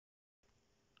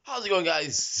How's it going,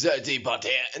 guys? Story Teapot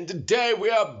here, and today we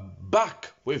are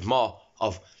back with more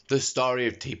of the Story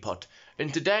of Teapot.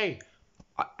 And today,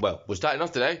 we're starting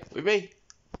off today with me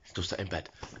still sat in bed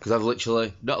because I've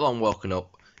literally not long woken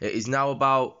up. It is now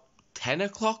about 10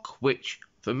 o'clock, which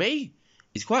for me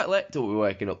is quite late to be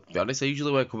waking up. To be honest, I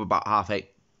usually wake up about 8:30,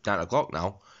 9 o'clock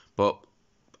now, but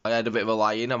I had a bit of a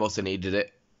lie-in. I must have needed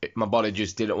it. My body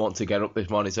just didn't want to get up this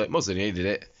morning, so it must have needed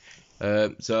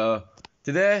it. So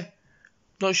today,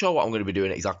 not sure what I'm going to be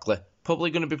doing exactly.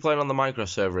 Probably going to be playing on the Minecraft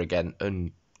server again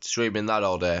and streaming that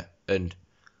all day and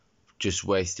just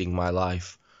wasting my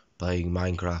life playing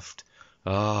Minecraft.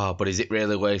 But is it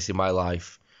really wasting my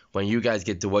life when you guys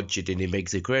get to watch it and it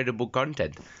makes incredible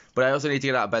content? But I also need to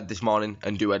get out of bed this morning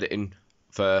and do editing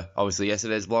for obviously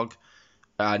yesterday's vlog,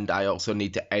 and I also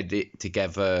need to edit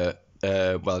together.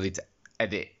 I need to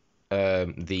edit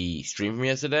the stream from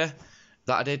yesterday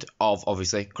that I did of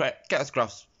obviously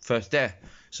Craft's first day.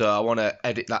 So I want to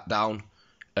edit that down,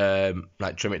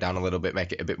 trim it down a little bit,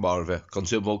 make it a bit more of a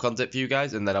consumable content for you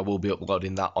guys, and then I will be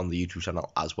uploading that on the YouTube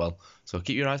channel as well. So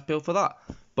keep your eyes peeled for that.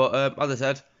 But as I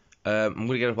said, I'm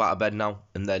going to get up out of bed now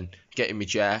and then get in my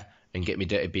chair and get my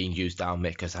dirty bean juice down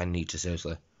me, because I need to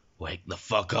seriously wake the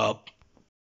fuck up.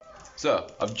 So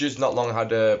I've just not long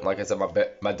had, like I said,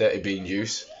 my dirty bean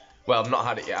juice. Well, I've not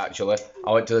had it yet actually.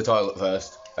 I went to the toilet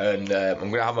first, and I'm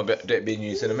going to have my dirty bean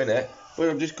juice in a minute. But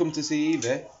I've just come to see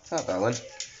Evie. Hi, darling.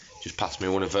 Just passed me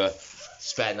one of her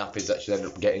spare nappies that she ended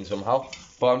up getting somehow.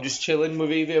 But I'm just chilling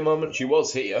with Evie a moment. She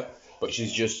was here, but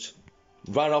she's just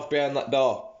ran off behind that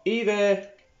door. Evie!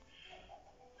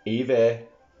 Evie,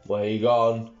 where you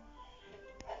gone?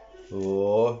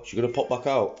 Oh, she's going to pop back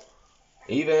out.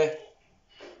 Evie!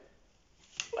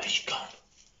 Where's she gone?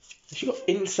 Has she got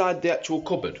inside the actual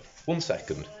cupboard? 1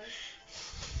 second.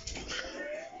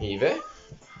 Evie?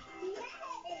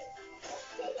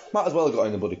 Might as well have got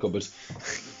in the bloody cupboard.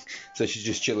 So she's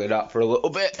just chilling out for a little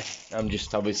bit. I'm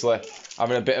just obviously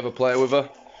having a bit of a play with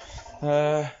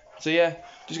her. So yeah,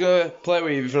 just gonna play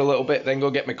with you for a little bit, then go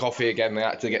get my coffee again. I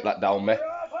had to get that down me.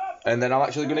 And then I'm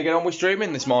actually gonna get on with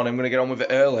streaming this morning. I'm gonna get on with it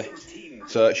early.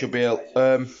 So it should be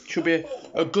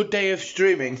a good day of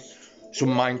streaming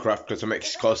some Minecraft,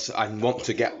 because I want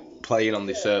to get playing on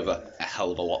this server a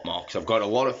hell of a lot more, because I've got a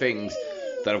lot of things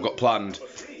that I've got planned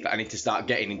that I need to start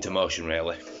getting into motion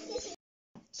really.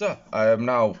 So, I am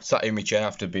now sat in my chair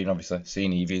after being obviously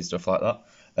seeing Evie and stuff like that.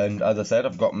 And as I said,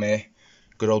 I've got my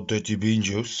good old dirty bean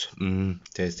juice.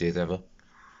 Tasty as ever.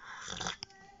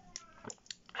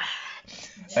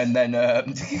 And then,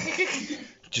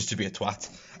 just to be a twat.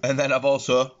 And then I've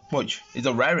also, which is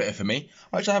a rarity for me,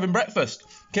 I'm actually having breakfast.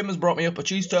 Kim has brought me up a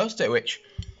cheese toastie, which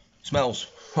smells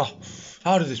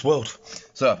out of this world.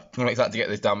 So, I'm excited to get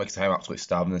this down because I'm absolutely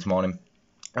starving this morning.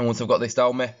 And once I've got this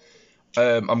down me,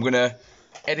 I'm going to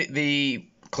edit the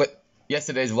clip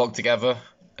yesterday's vlog together,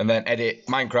 and then edit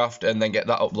Minecraft, and then get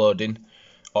that uploaded,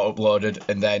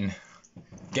 and then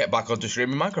get back onto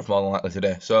streaming Minecraft more than likely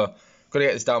today. So, gotta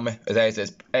get this down me as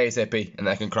ASAP, and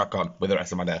then I can crack on with the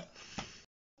rest of my day.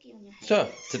 So,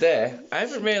 today, I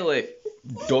haven't really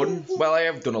done, well, I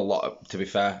have done a lot, to be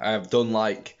fair. I have done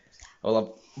I've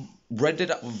edited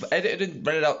and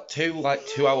rendered out two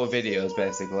 2-hour videos,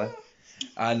 basically.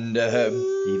 And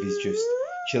Evie's just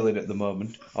chilling at the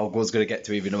moment. I was going to get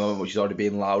to Evie in a moment, but she's already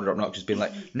being loud or obnoxious, being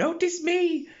like, notice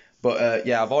me! But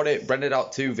yeah, I've already rendered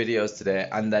out 2 videos today,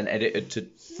 and then edited to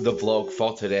the vlog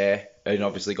for today, and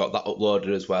obviously got that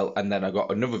uploaded as well. And then I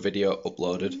got another video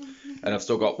uploaded, and I've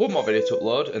still got one more video to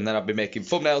upload, and then I've been making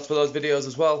thumbnails for those videos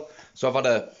as well. So I've had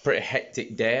a pretty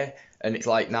hectic day, and it's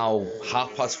like now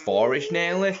 4:30ish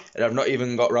nearly, and I've not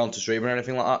even got around to streaming or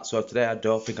anything like that. So today I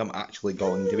don't think I'm actually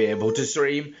going to be able to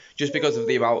stream, just because of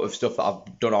the amount of stuff that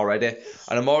I've done already.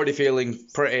 And I'm already feeling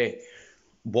pretty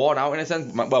worn out in a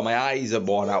sense. My eyes are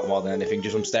worn out more than anything,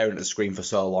 just from staring at the screen for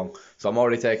so long. So I'm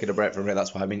already taking a break from it.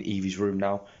 That's why I'm in Evie's room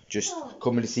now, just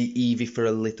coming to see Evie for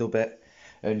a little bit.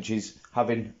 And she's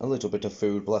having a little bit of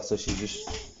food, bless her.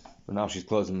 Now she's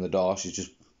closing the door.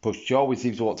 She always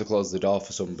seems to want to close the door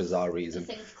for some bizarre reason. A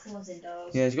thing for closing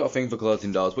doors. Yeah, she's got a thing for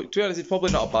closing doors. But to be honest, it's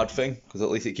probably not a bad thing, because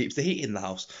at least it keeps the heat in the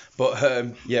house.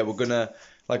 But yeah, we're gonna,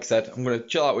 like I said, I'm gonna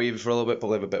chill out with Evie for a little bit,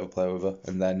 probably have a bit of a play with her,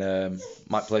 and then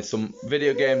might play some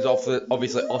video games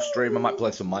obviously off stream. I might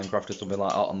play some Minecraft or something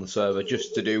like that on the server,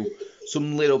 just to do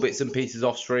some little bits and pieces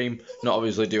off stream. Not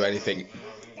obviously do anything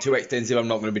too extensive. I'm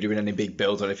not going to be doing any big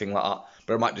builds or anything like that,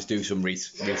 but I might just do some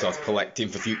resource collecting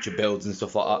for future builds and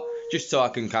stuff like that, just so I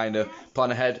can kind of plan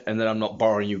ahead, and then I'm not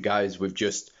boring you guys with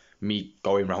just me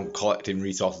going around collecting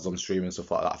resources on stream and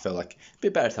stuff like that. I feel like it'd be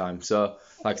a better time. So,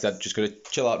 like I said, just going to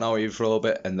chill out now for a little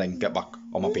bit and then get back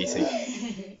on my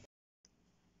PC.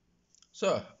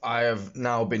 So, I have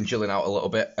now been chilling out a little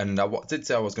bit, and I did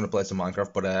say I was going to play some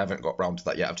Minecraft, but I haven't got round to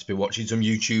that yet. I've just been watching some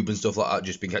YouTube and stuff like that,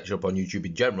 just been catching up on YouTube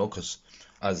in general, because,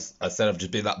 as I said, I've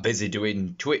just been that busy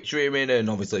doing Twitch streaming, and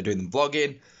obviously doing the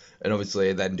vlogging, and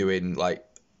obviously then doing, like,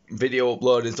 video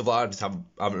uploading and stuff like that. I just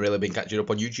haven't really been catching up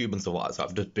on YouTube and stuff like that, so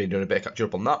I've just been doing a bit of catching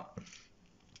up on that.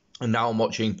 And now I'm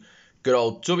watching good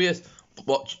old Tobias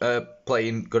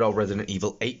playing good old Resident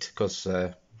Evil 8, because...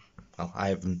 well, I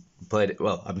haven't played it.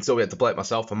 Well, I'm still yet to play it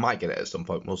myself. I might get it at some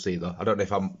point. We'll see though. I don't know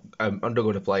if I'm not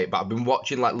going to play it, but I've been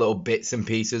watching like little bits and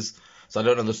pieces, so I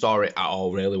don't know the story at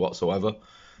all really whatsoever.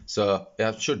 So yeah,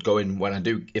 I should go in when I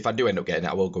do. If I do end up getting it,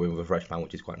 I will go in with a fresh mind,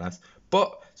 which is quite nice.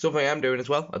 But something I am doing as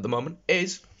well at the moment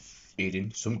is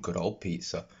eating some good old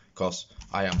pizza, because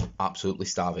I am absolutely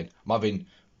starving. I'm having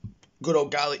good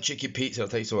old garlic chicken pizza. I'll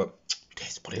tell you something. It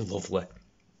tastes bloody lovely.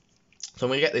 So I'm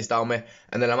going to get this down me,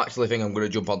 and then I'm actually thinking I'm going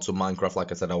to jump on some Minecraft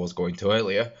like I said I was going to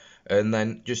earlier, and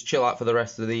then just chill out for the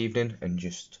rest of the evening, and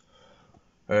just...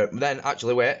 then,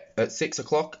 actually, wait, at 6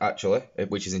 o'clock, actually,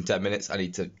 which is in 10 minutes, I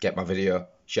need to get my video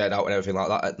shared out and everything like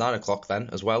that. At 9 o'clock then,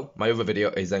 as well, my other video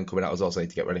is then coming out as well, so I need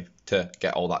to get ready to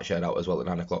get all that shared out as well at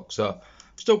 9 o'clock. So,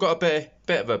 I've still got a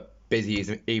bit of a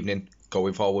busy evening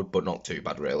going forward, but not too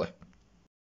bad, really.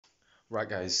 Right,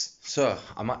 guys, so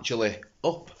I'm actually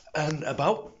up and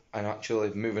about. I'm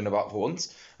actually moving about for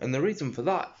once, and the reason for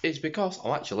that is because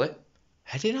I'm actually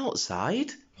heading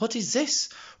outside. What is this?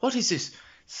 What is this?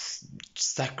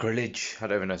 Sacrilege. I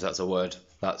don't even know if that's a word.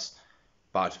 That's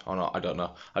bad or not. I don't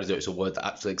know. I just know it's a word that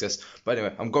actually exists. But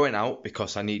anyway, I'm going out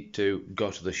because I need to go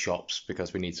to the shops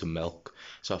because we need some milk.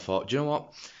 So I thought, do you know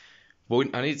what? Well,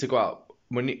 I need to go out.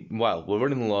 We're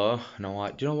running low, and I'm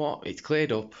like, do you know what? It's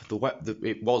cleared up.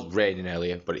 It was raining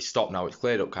earlier, but it's stopped now. It's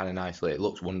cleared up kind of nicely. It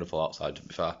looks wonderful outside, to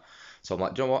be fair. So I'm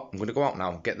like, do you know what? I'm going to go out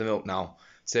now, get the milk now.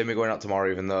 Save me going out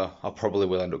tomorrow, even though I probably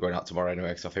will end up going out tomorrow anyway,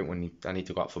 because I think I need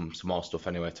to go out for some more stuff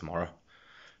anyway tomorrow.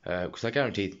 Because I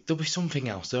guarantee there'll be something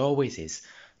else. There always is.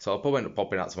 So I'll probably end up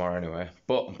popping out tomorrow anyway.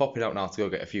 But I'm popping out now to go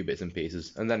get a few bits and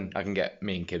pieces, and then I can get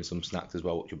me and Kim some snacks as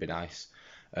well, which would be nice.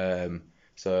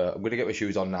 So I'm going to get my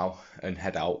shoes on now and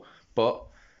head out. But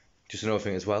just another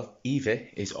thing as well,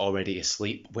 Evie is already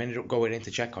asleep. We ended up going in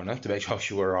to check on her to make sure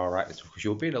she were alright, because she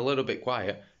was being a little bit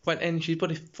quiet. Went in, she's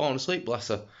bloody fallen asleep, bless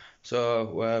her.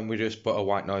 So we just put a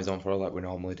white noise on for her like we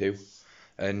normally do.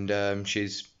 And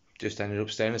she's just ended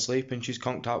up staying asleep, and she's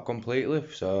conked out completely.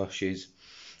 So she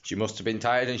must have been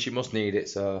tired, and she must need it.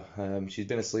 So she's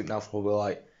been asleep now for probably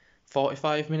like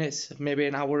 45 minutes, maybe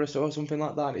an hour or so, or something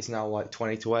like that. It's now like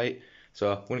 20 to 8. So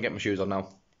I'm going to get my shoes on now.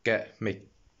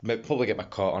 Probably get my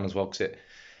coat on as well, because it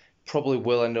probably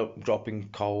will end up dropping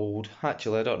cold.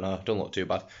 Actually, I don't know. Don't look too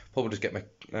bad. Probably just get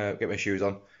my shoes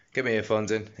on, get my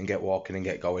earphones in, and get walking and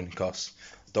get going, because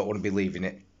I don't want to be leaving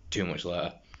it too much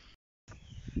later.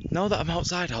 Now that I'm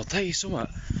outside, I'll tell you something.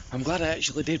 I'm glad I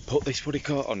actually did put this bloody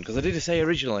coat on, because I did say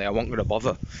originally I wasn't going to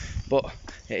bother. But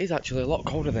it is actually a lot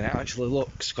colder than it actually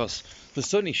looks, because the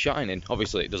sun is shining.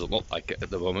 Obviously, it doesn't look like it at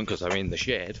the moment because I'm in the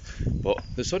shade, but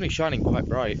the sun is shining quite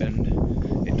bright, and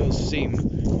it does seem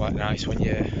quite nice when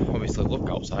you obviously look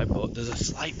outside, but there's a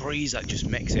slight breeze that just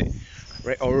makes it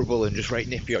right horrible and just right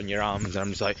nippy on your arms, and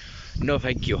I'm just like, no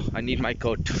thank you, I need my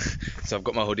coat. So I've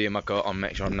got my hoodie and my coat on,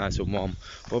 make sure I'm nice and warm.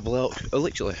 But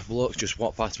bloke's just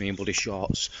walked past me in bloody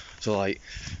shorts, so like,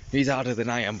 he's harder than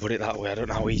I am, put it that way. I don't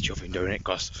know how he's chuffing doing it,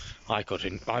 because I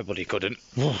bloody couldn't.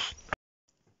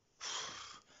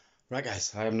 Right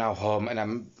guys, I am now home, and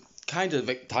I'm kind of a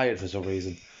bit tired for some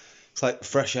reason. It's like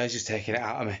fresh air's just taking it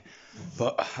out of me.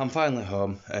 But I'm finally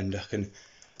home, and I can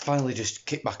finally just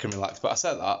kick back and relax. But I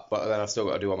said that, but then I've still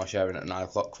got to do all my sharing at 9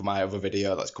 o'clock for my other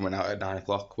video that's coming out at 9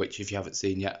 o'clock, which if you haven't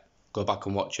seen yet, go back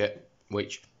and watch it,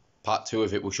 which part 2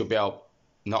 of it should be out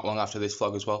not long after this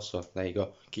vlog as well, so there you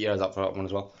go. Keep your eyes out for that one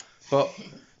as well. But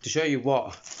to show you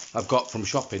what I've got from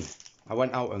shopping, I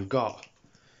went out and got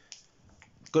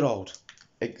good old...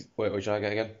 Wait, what should I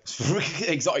get again?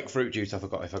 Exotic fruit juice. I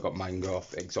forgot if I got mango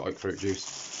exotic fruit juice.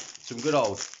 Some good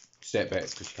old steak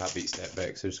bakes, because you can't beat steak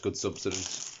bakes. There's good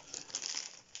substance.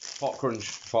 Pot crunch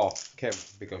for Kim,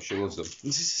 because she loves them.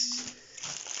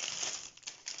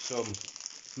 Some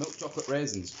milk chocolate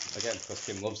raisins, again, because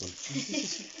Kim loves them.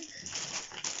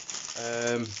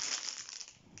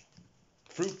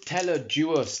 Fruitella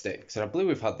duo sticks, and I believe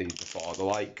we've had these before. They're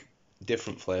like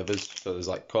different flavours. So there's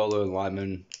like cola and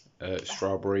lemon,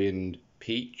 strawberry and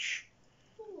peach,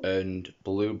 and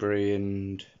blueberry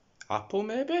and apple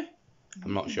maybe?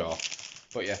 I'm not sure.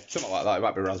 But yeah, something like that. It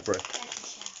might be raspberry.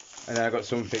 And then I got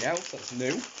something else that's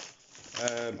new.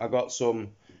 I got some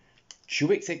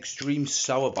Chewix Extreme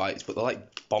Sour Bites, but they're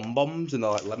like bonbons, and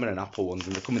they're like lemon and apple ones,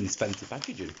 and they come in this fancy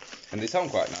packaging, and they sound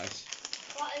quite nice.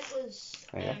 Well, it was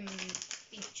Yeah.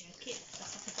 beef jerky.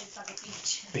 That's like a big bag of beef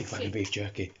jerky. Big bag of beef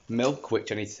jerky. Milk,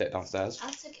 which I need to take downstairs.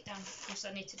 I'll take it down because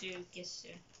I need to do giz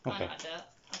soon. Okay. Oh, not that.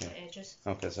 I've got ages.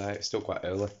 Okay, so it's still quite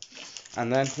early.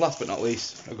 And then, last but not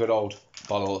least, a good old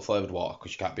bottle of flavoured water,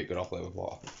 because you can't beat good old flavoured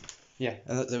water. Yeah,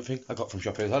 and that's everything I got from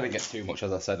shopping. I didn't get too much,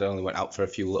 as I said. I only went out for a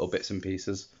few little bits and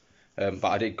pieces. But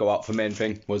I did go out for main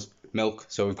thing was milk,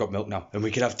 so we've got milk now. And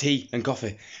we can have tea and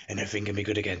coffee, and everything can be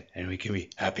good again, and we can be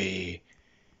happy.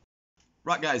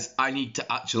 Right, guys, I need to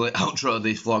actually outro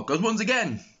this vlog, because once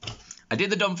again, I did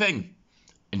the dumb thing,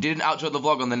 and didn't outro the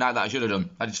vlog on the night that I should have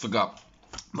done. I just forgot.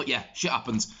 But yeah, shit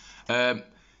happens.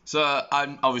 So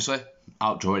I'm obviously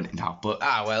outroing it now, but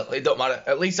well, it don't matter.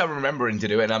 At least I'm remembering to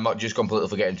do it, and I'm not just completely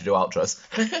forgetting to do outros.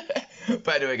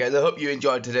 But anyway, guys, I hope you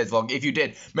enjoyed today's vlog. If you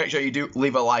did, make sure you do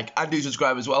leave a like and do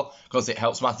subscribe as well, because it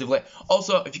helps massively.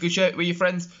 Also, if you could share it with your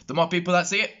friends, the more people that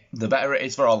see it, the better it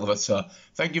is for all of us. So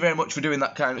thank you very much for doing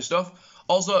that kind of stuff.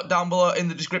 Also, down below in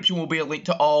the description will be a link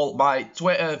to all my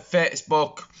Twitter,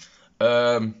 Facebook,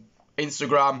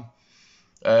 Instagram,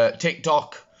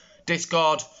 TikTok,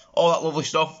 Discord, all that lovely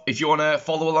stuff. If you want to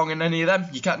follow along in any of them,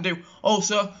 you can do.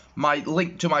 Also, my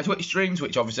link to my Twitch streams,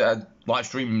 which obviously I live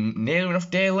stream nearly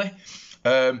enough daily.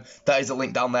 That is a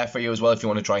link down there for you as well if you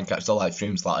want to try and catch the live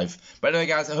streams live. But anyway,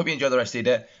 guys, I hope you enjoy the rest of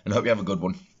your day, and I hope you have a good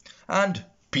one. And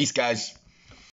peace, guys.